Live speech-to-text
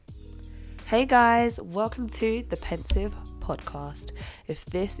Hey guys, welcome to the Pensive Podcast. If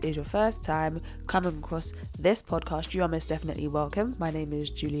this is your first time coming across this podcast, you are most definitely welcome. My name is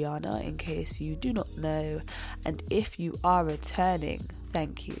Juliana, in case you do not know. And if you are returning,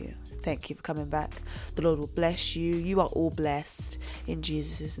 thank you. Thank you for coming back. The Lord will bless you. You are all blessed in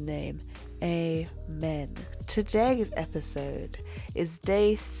Jesus' name. Amen. Today's episode is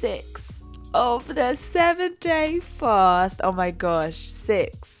day 6 of the 7-day fast. Oh my gosh,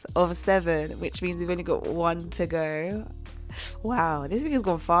 6 of 7, which means we've only got 1 to go. Wow, this week has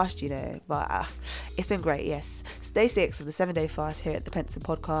gone fast, but it's been great. Yes, it's day 6 of the 7-day fast here at the Pensive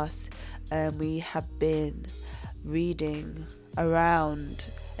Podcast. We have been reading around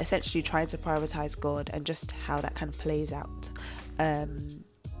essentially trying to prioritize God and just how that kind of plays out.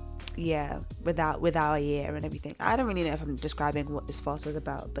 With our year and everything. I don't really know if I'm describing what this fast was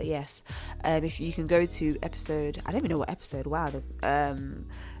about, but yes, if you can go to episode, I don't even know what episode. Wow,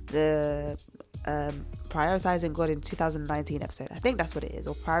 the prioritizing God in 2019 episode. I think that's what it is,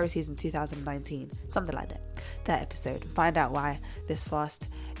 or priorities in 2019, something like that. That episode. Find out why this fast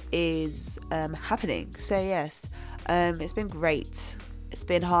is happening. So yes, it's been great. It's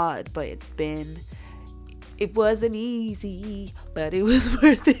been hard, but it wasn't easy, but it was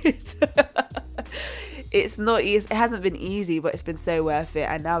worth it. It's not easy. It hasn't been easy, but it's been so worth it.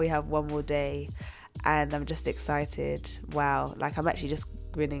 And now we have 1 more day and I'm just excited. Wow. Like, I'm actually just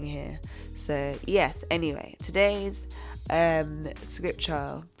grinning here. So yes, anyway, today's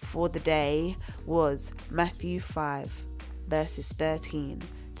scripture for the day was Matthew 5 verses 13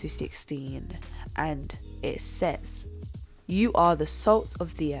 to 16. And it says, "You are the salt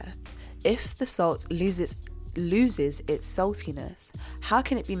of the earth. If the salt loses its saltiness, how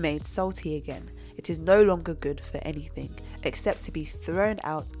can it be made salty again? It is no longer good for anything except to be thrown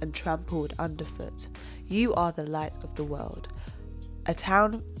out and trampled underfoot. You are the light of the world. A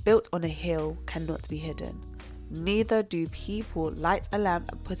town built on a hill cannot be hidden. Neither do people light a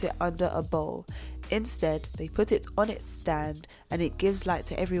lamp and put it under a bowl. Instead, they put it on its stand, and it gives light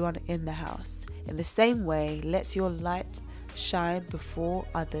to everyone in the house. In the same way, let your light shine before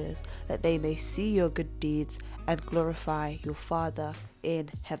others, that they may see your good deeds and glorify your Father in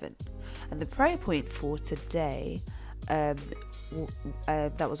heaven." And the prayer point for today, that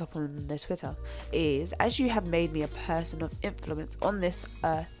was up on the Twitter, is, "As you have made me a person of influence on this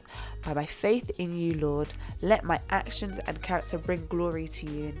earth, by my faith in you, Lord, let my actions and character bring glory to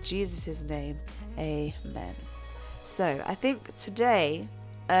you. In Jesus' name, amen." So I think today,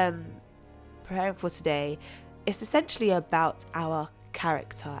 preparing for today, it's essentially about our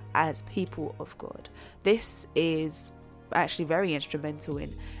character as people of God. This is actually very instrumental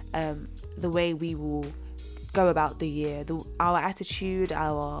in the way we will go about the year, our attitude,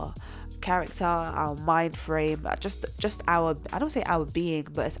 our character, our mind frame, just our, I don't say our being,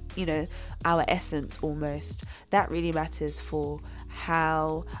 but our essence almost. That really matters for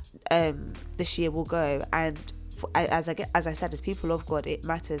how this year will go. And as I said, as people of God, it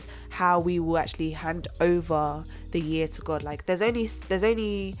matters how we will actually hand over the year to God. Like, there's only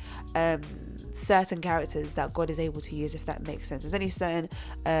certain characters that God is able to use, if that makes sense. There's only certain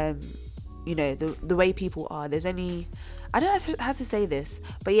the way people are. There's only, I don't know how to say this,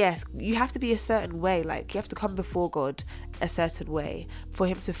 but yes, you have to be a certain way. Like, you have to come before God a certain way for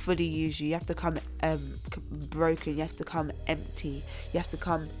him to fully use you. You have to come broken. You have to come empty. You have to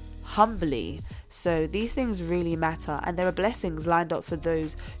come humbly. So these things really matter, and there are blessings lined up for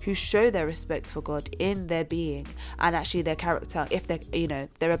those who show their respect for God in their being and actually their character. If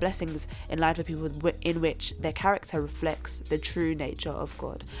there are blessings in line for people in which their character reflects the true nature of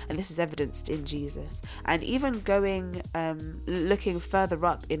God, and this is evidenced in Jesus. And even going looking further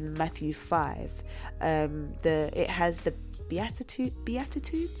up in Matthew 5, it has the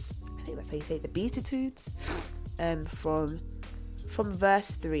beatitudes. I think that's how you say it, the beatitudes, from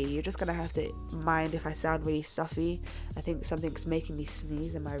verse 3. You're just gonna have to mind if I sound really stuffy. I think something's making me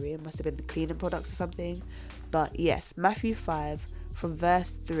sneeze in my room. Must have been the cleaning products or something. But yes, Matthew 5 from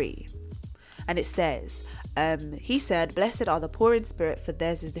verse 3. And it says, he said, "Blessed are the poor in spirit, for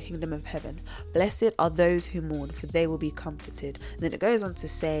theirs is the kingdom of heaven. Blessed are those who mourn, for they will be comforted." And then it goes on to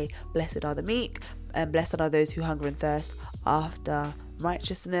say, "Blessed are the meek, and blessed are those who hunger and thirst after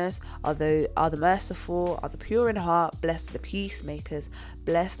righteousness, are the merciful, are the pure in heart, blessed are the peacemakers,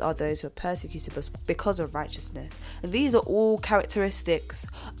 blessed are those who are persecuted because of righteousness." And these are all characteristics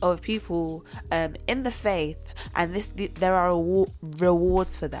of people in the faith, and there are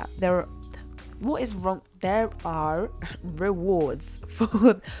rewards for that. What is wrong? There are rewards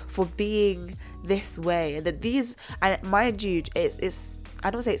for being this way, and that these, and mind you, it's I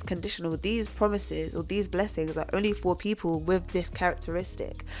don't say it's conditional. These promises or these blessings are only for people with this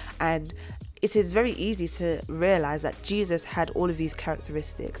characteristic. And it is very easy to realize that Jesus had all of these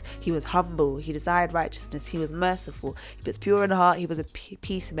characteristics. He was humble, he desired righteousness, he was merciful, he was pure in heart, he was a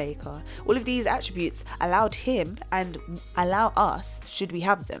peacemaker. All of these attributes allowed him and allow us, should we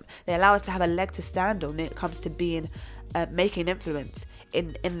have them, they allow us to have a leg to stand on when it comes to being making influence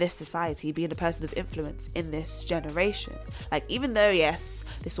in this society, being a person of influence in this generation. Like, even though, yes,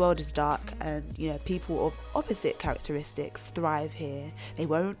 this world is dark and, you know, people of opposite characteristics thrive here, they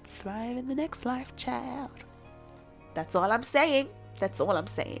won't thrive in the next life, child. That's all I'm saying.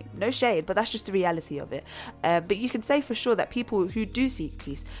 No shade, but that's just the reality of it. But you can say for sure that people who do seek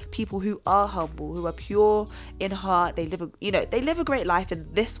peace, people who are humble, who are pure in heart, they live a great life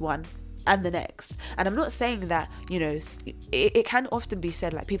in this one and the next. And I'm not saying that, you know, it can often be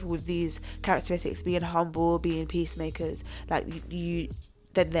said, like, people with these characteristics, being humble, being peacemakers, like,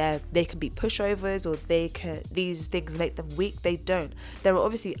 then they can be pushovers, or these things make them weak. They don't. There are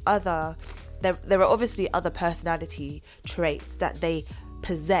obviously other personality traits that they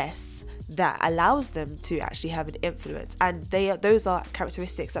possess that allows them to actually have an influence, and those are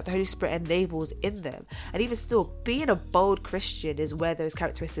characteristics that the Holy Spirit enables in them. And even still, being a bold Christian is where those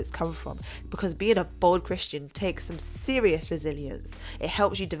characteristics come from, because being a bold Christian takes some serious resilience. It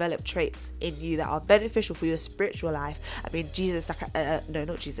helps you develop traits in you that are beneficial for your spiritual life. I mean,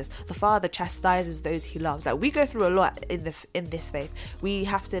 the Father chastises those he loves. Like, we go through a lot in this faith. We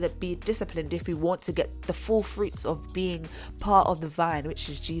have to be disciplined if we want to get the full fruits of being part of the vine, which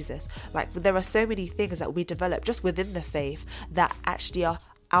is Jesus. Like, there are so many things that we develop just within the faith that actually are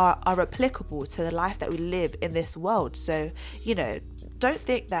applicable to the life that we live in this world. So, you know, don't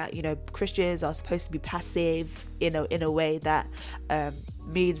think that, you know, Christians are supposed to be passive in a way that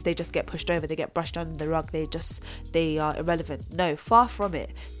means they just get pushed over, they get brushed under the rug, they are irrelevant. No, far from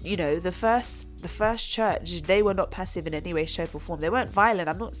it. You know, the first church, they were not passive in any way, shape or form. They weren't violent.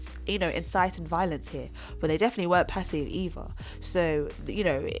 I'm not, you know, inciting violence here, but they definitely weren't passive either. So, you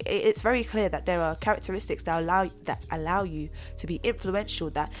know, it's very clear that there are characteristics that allow you to be influential,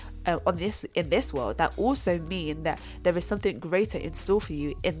 that in this world, that also mean that there is something greater in store for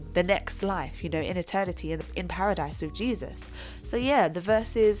you in the next life, you know, in eternity, in paradise with Jesus. So yeah, the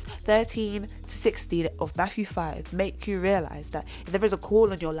verses 13 to 16 of Matthew 5 make you realize that there is a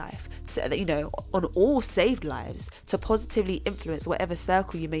call on your life to, you know, on all saved lives, to positively influence whatever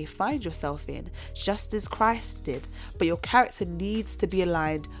circle you may find yourself in, just as Christ did. But your character needs to be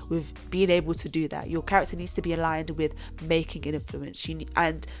aligned with being able to do that. Your character needs to be aligned with making an influence.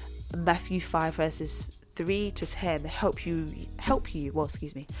 And Matthew 5 verses 3 to 10 help you let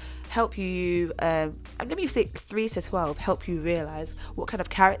me say 3 to 12 help you realize what kind of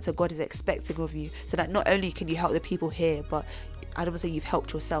character God is expecting of you, so that not only can you help the people here, but I don't want to say you've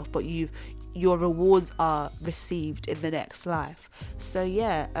helped yourself, but your rewards are received in the next life. So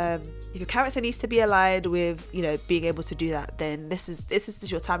yeah, if your character needs to be aligned with, you know, being able to do that, then this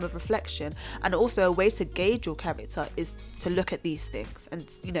is your time of reflection. And also, a way to gauge your character is to look at these things and,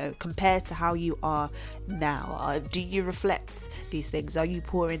 you know, compare to how you are now. Do you reflect these things? Are you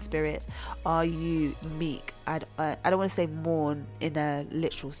poor in spirit? Are you meek? I don't want to say mourn in a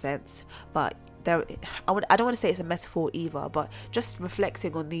literal sense, but I don't want to say it's a metaphor either, but just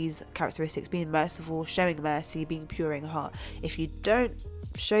reflecting on these characteristics, being merciful, showing mercy, being pure in heart. If you don't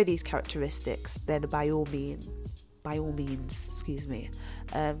show these characteristics, then by all means,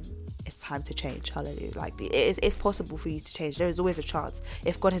 it's time to change. Hallelujah. Like, it's possible for you to change. There is always a chance.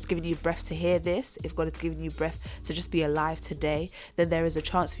 If God has given you breath to hear this, if God has given you breath to just be alive today, then there is a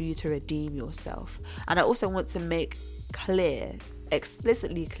chance for you to redeem yourself. And I also want to make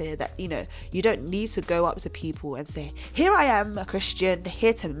explicitly clear that, you know, you don't need to go up to people and say, here I am, a Christian,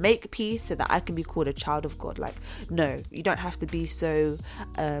 here to make peace so that I can be called a child of God. Like, no, you don't have to be so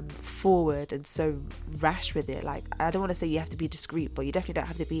forward and so rash with it. Like, I don't want to say you have to be discreet, but you definitely don't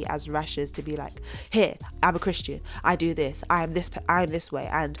have to be as rash as to be like, here, I'm a Christian, I do this, I am this way,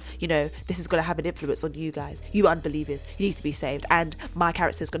 and, you know, this is going to have an influence on you guys, you unbelievers, you need to be saved, and my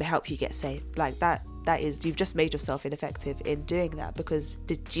character is going to help you get saved. Like, that is, you've just made yourself ineffective in doing that. Because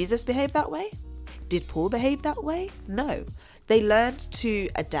did Jesus behave that way? Did Paul behave that way? No. They learned to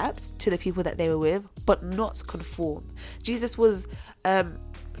adapt to the people that they were with, but not conform. Jesus was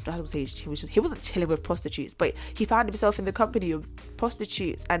he wasn't chilling with prostitutes, but he found himself in the company of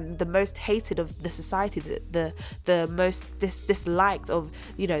prostitutes and the most hated of the society, the most disliked of,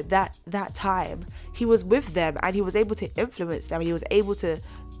 you know, that time. He was with them and he was able to influence them, and he was able to,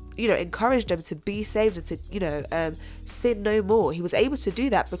 encouraged them to be saved and to, sin no more. He was able to do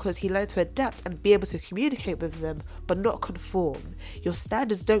that because he learned to adapt and be able to communicate with them, but not conform. Your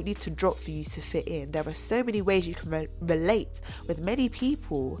standards don't need to drop for you to fit in. There are so many ways you can relate with many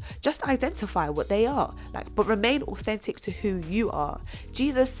people. Just identify what they are, but remain authentic to who you are.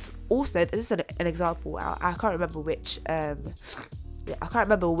 Jesus also, this is an example. I can't remember which.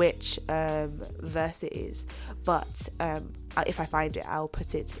 Verse it is, but if I find it, I'll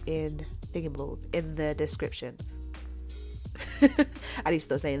put it in the description. I need to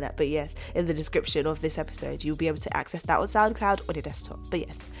stop saying that, but yes, in the description of this episode, you'll be able to access that on SoundCloud on your desktop. But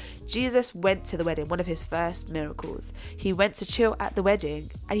yes, Jesus went to the wedding, one of his first miracles. He went to chill at the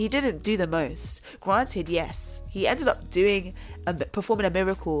wedding, and he didn't do the most. Granted, yes, he ended up performing a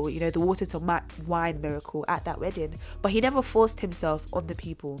miracle, the water to wine miracle at that wedding, but he never forced himself on the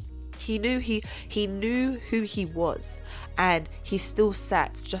people. He knew who he was, and he still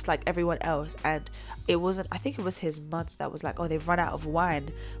sat just like everyone else. And I think it was his mother that was like, oh, they've run out of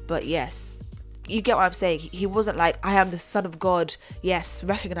wine. But yes, you get what I'm saying. He wasn't like, I am the Son of God, yes,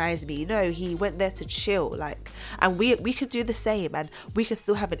 recognize me. No, he went there to chill, and we could do the same, and we could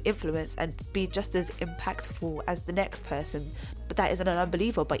still have an influence and be just as impactful as the next person. But that isn't an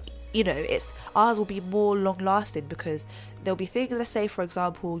unbeliever. But ours will be more long lasting, because there'll be things, let's say for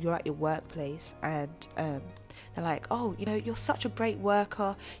example, you're at your workplace and they're like, oh, you're such a great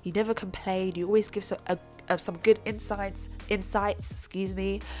worker, you never complain, you always give some good insights,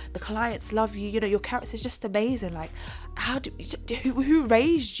 the clients love you, your character's just amazing, who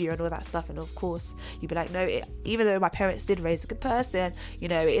raised you and all that stuff. And of course you'd be like, no, even though my parents did raise a good person,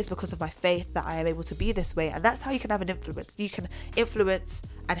 it is because of my faith that I am able to be this way. And that's how you can have an influence. You can influence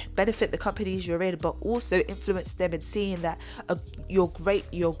and benefit the companies you're in, but also influence them in seeing that your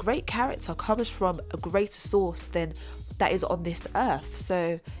great character comes from a greater source than that is on this earth.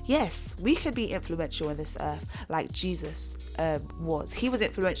 So yes, we can be influential in this earth like Jesus was. He was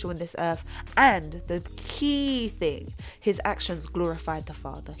influential in this earth, and the key thing, his actions glorified the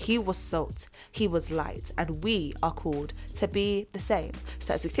Father. He was salt, he was light, and we are called to be the same.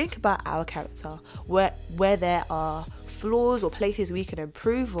 So as we think about our character, where there are flaws or places we can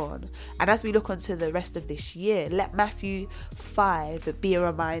improve on, and as we look onto the rest of this year, let Matthew 5 be a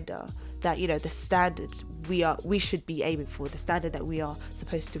reminder that the standards we should be aiming for, the standard that we are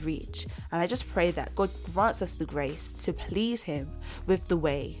supposed to reach. And I just pray that God grants us the grace to please him with the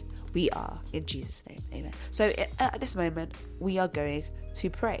way we are, in Jesus' name, amen. So at this moment we are going to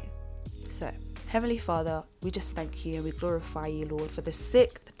pray. So Heavenly Father, we just thank you and we glorify you, Lord, for the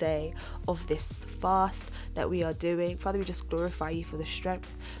 6th day of this fast that we are doing. Father, we just glorify you for the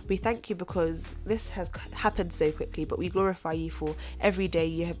strength. We thank you because this has happened so quickly, but we glorify you for every day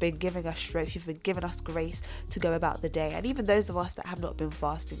you have been giving us strength. You've been giving us grace to go about the day. And even those of us that have not been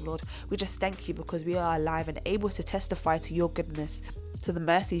fasting, Lord, we just thank you because we are alive and able to testify to your goodness, to the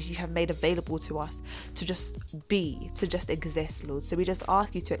mercies you have made available to us to just exist, Lord. So we just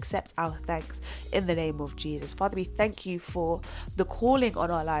ask you to accept our thanks in the name of Jesus. Father, we thank you for the calling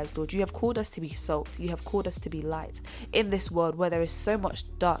on our lives, Lord. You have called us to be salt. You have called us to be light in this world where there is so much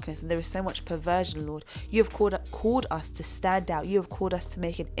darkness and there is so much perversion, Lord. You have called us to stand out. You have called us to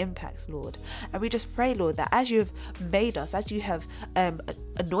make an impact, Lord. And we just pray, Lord, that as you have made us, as you have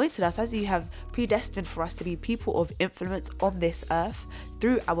anointed us, as you have predestined for us to be people of influence on this earth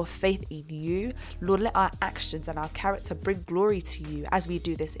through our faith in you, Lord, let our actions and our character bring glory to you as we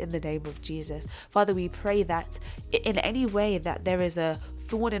do this in the name of Jesus. Father, we pray that in any way that there is a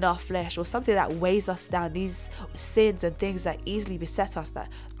thorn in our flesh or something that weighs us down, these sins and things that easily beset us that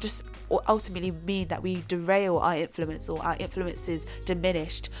just ultimately mean that we derail our influence or our influence is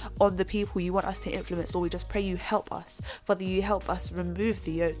diminished on the people you want us to influence, Lord, we just pray you help us. Father, you help us remove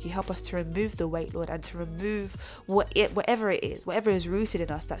the yoke, you help us to remove the weight, Lord, and to remove whatever it is rooted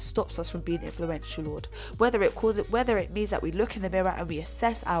in us that stops us from being influential, Lord. Whether it means that we look in the mirror and we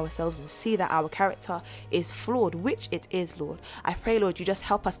assess ourselves and see that our character is flawed, which it is, Lord. I pray, Lord, you just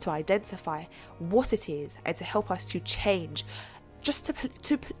help us to identify what it is and to help us to change, just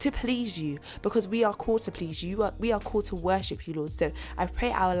to please you, because we are called to please you. We are called to worship you, Lord. So I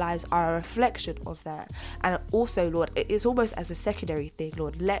pray our lives are a reflection of that. And also, Lord, it is almost as a secondary thing,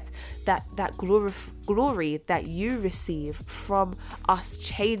 Lord. Let that glory that you receive from us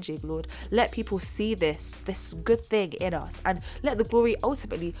changing, Lord, let people see this good thing in us, and let the glory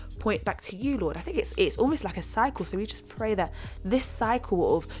ultimately point back to you, Lord. I think it's almost like a cycle. So we just pray that this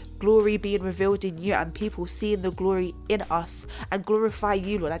cycle of glory being revealed in you and people seeing the glory in us and glorify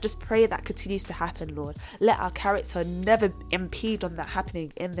you, Lord. I just pray that continues to happen, Lord. Let our character never impede on that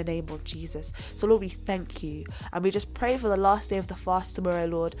happening in the name of Jesus. So Lord, we thank you, and we just pray for the last day of the fast tomorrow,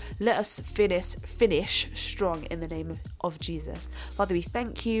 Lord. Let us finish strong in the name of Jesus. Father, we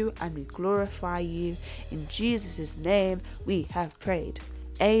thank you and we glorify you. In Jesus' name we have prayed.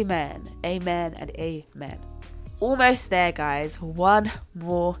 Amen, amen, and amen. Almost there, guys. One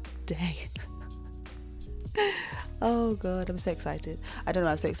more day. Oh God, I'm so excited. I don't know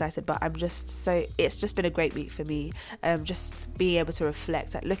why I'm so excited, but it's just been a great week for me. Just being able to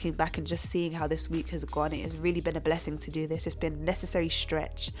reflect, like looking back and just seeing how this week has gone. It has really been a blessing to do this. It's been a necessary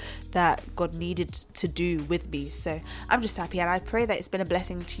stretch that God needed to do with me. So I'm just happy, and I pray that it's been a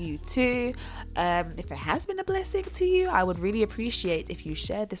blessing to you too. If it has been a blessing to you, I would really appreciate if you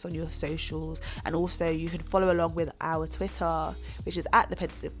shared this on your socials, and also you can follow along with our Twitter, which is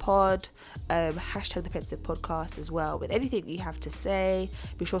 @ThePensivePod, #ThePensivePodcast as well. With anything you have to say,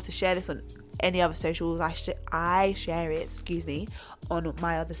 be sure to share this on any other socials. I share it, on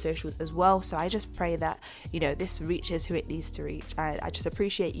my other socials as well. So I just pray that, this reaches who it needs to reach. I just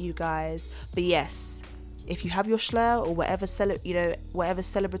appreciate you guys. But yes, if you have your slur or whatever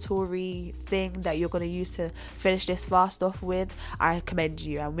celebratory thing that you're going to use to finish this fast off with, I commend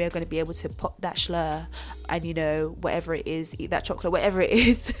you, and we're going to be able to pop that slur and whatever it is, eat that chocolate, whatever it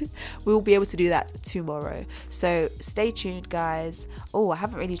is. We'll be able to do that tomorrow. So stay tuned, guys. I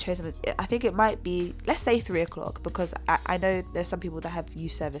haven't really chosen it. I think it might be, let's say 3:00, because I know there's some people that have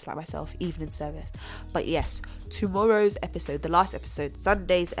youth service like myself, evening service. But yes, tomorrow's episode, the last episode,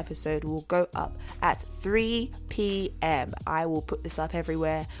 Sunday's episode, will go up at 3 p.m. I will put this up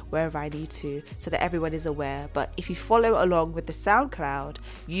everywhere, wherever I need to, so that everyone is aware. But if you follow along with the SoundCloud,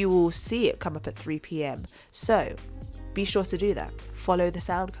 you will see it come up at 3 p.m. So be sure to do that. Follow the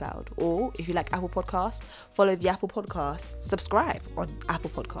SoundCloud, or if you like Apple Podcasts, follow the Apple Podcasts. Subscribe on Apple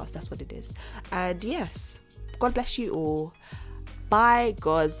Podcasts, that's what it is. And yes, God bless you all. By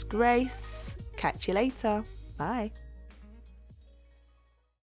God's grace, catch you later. Bye.